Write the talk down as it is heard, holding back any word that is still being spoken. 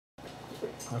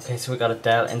Okay, so we got a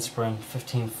Dell Inspiron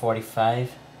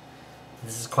 1545.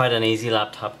 This is quite an easy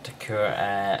laptop to cure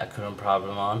a cooling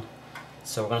problem on.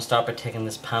 So we're going to start by taking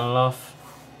this panel off.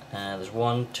 There's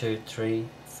 1, 2, 3,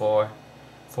 4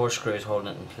 screws holding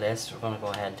it in place. So we're going to go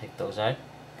ahead and take those out.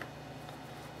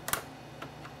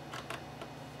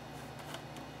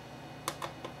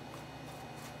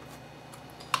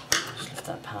 Just lift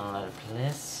that panel out of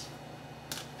place.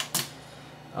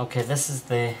 Okay, this is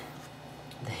the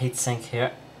heat sink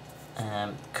here.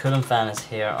 Cooling fan is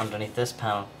here underneath this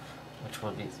panel, which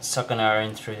will be sucking air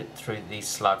in through these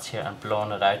slots here and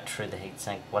blowing it out through the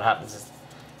heatsink. What happens is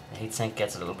the heatsink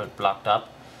gets a little bit blocked up.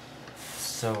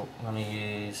 So we're going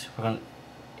to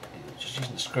just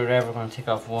using the screwdriver, we're going to take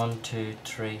off 1, 2,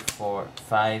 3, 4,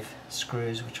 5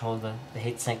 screws which hold the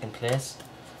heatsink in place.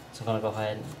 So I'm going to go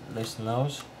ahead and loosen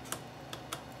those.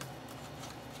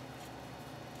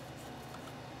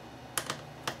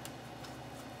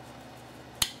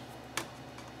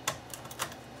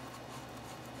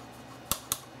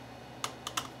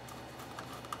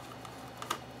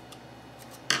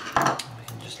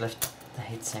 Just lift the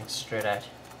heatsink straight out.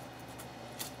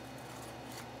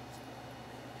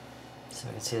 So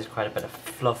we can see there's quite a bit of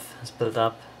fluff has built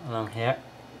up along here,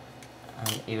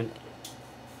 and even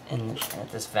in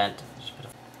this vent there's a bit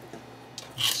of,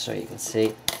 so you can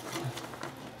see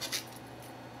there's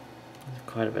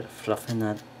quite a bit of fluff in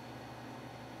that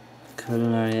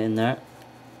cooling area in there.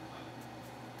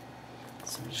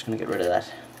 So I'm just going to get rid of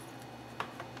that.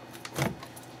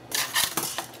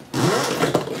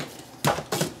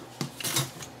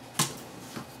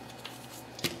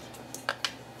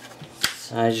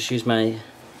 So I just use my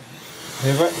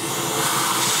hoover.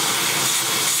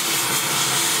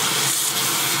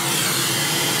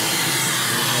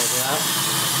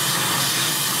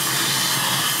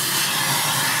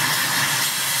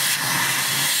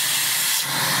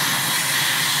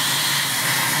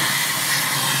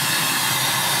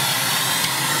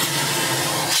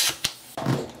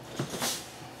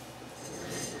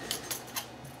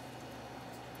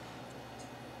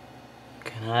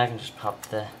 Okay, now I can just pop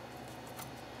the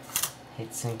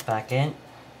heatsink back in,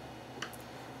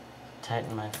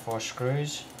 tighten my 4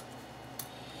 screws,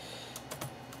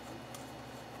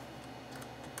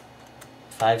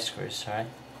 5 screws, sorry.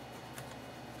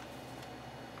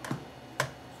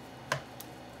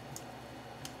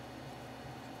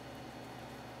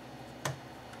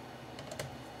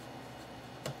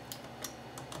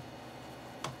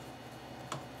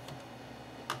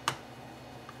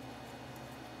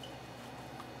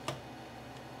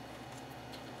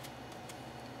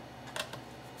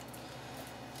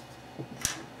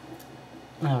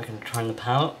 Now we can turn the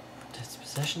panel to its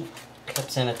position.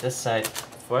 Clips in at this side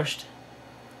first.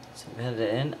 So build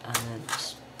it in and then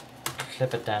just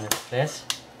clip it down into place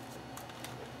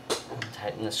and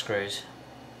tighten the screws.